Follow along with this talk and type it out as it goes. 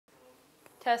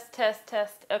Test, test,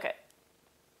 test. Okay.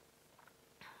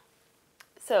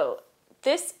 So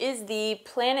this is the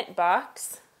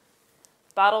PlanetBox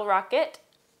BottleRocket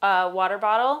water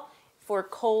bottle for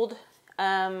cold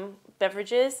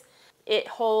beverages. It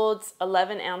holds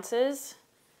 11 ounces,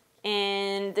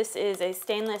 and this is a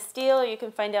stainless steel. You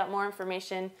can find out more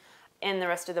information in the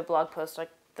rest of the blog post,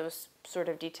 like those sort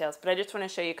of details, but I just want to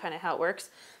show you kind of how it works.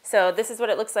 So this is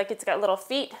what it looks like. It's got little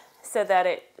feet so that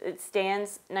it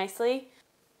stands nicely.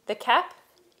 The cap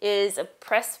is a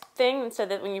press thing, so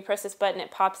that when you press this button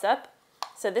it pops up.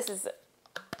 So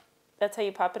that's how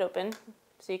you pop it open,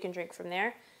 so you can drink from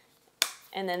there.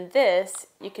 And then this,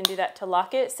 you can do that to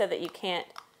lock it so that you can't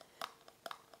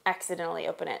accidentally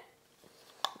open it.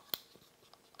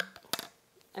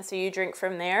 And so you drink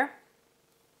from there.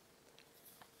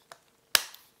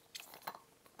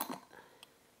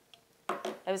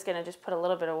 I was gonna just put a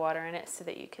little bit of water in it so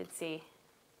that you could see.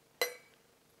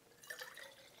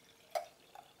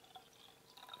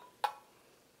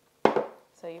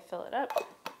 So you fill it up.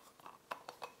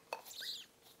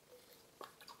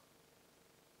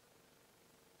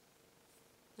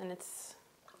 And it's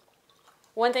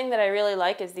one thing that I really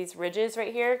like is these ridges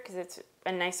right here, because it's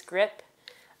a nice grip.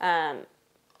 And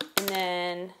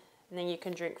then you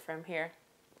can drink from here.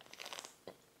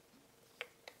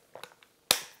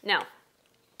 Now,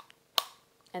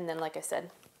 and then like I said,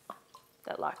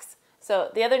 that locks. So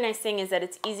the other nice thing is that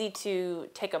it's easy to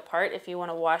take apart if you want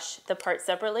to wash the part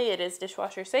separately. It is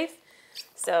dishwasher safe.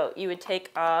 So you would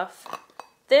take off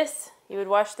this, you would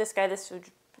wash this guy, this would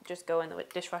just go in the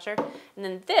dishwasher. And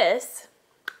then this,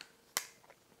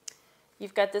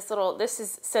 you've got this little, this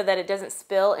is so that it doesn't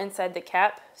spill inside the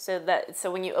cap, so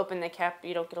when you open the cap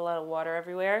you don't get a lot of water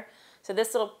everywhere. So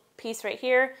this little piece right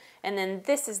here, and then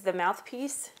this is the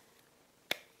mouthpiece,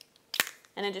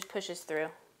 and it just pushes through.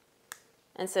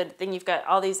 And so then you've got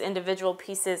all these individual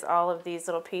pieces, all of these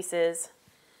little pieces,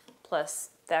 plus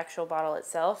the actual bottle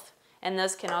itself, and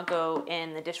those can all go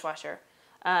in the dishwasher.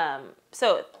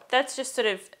 So that's just sort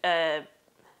of a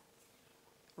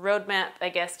roadmap, I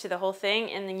guess, to the whole thing,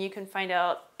 and then you can find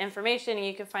out information, and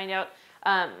you can find out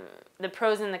the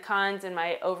pros and the cons and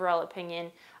my overall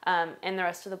opinion in the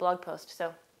rest of the blog post.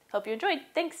 So hope you enjoyed.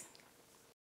 Thanks.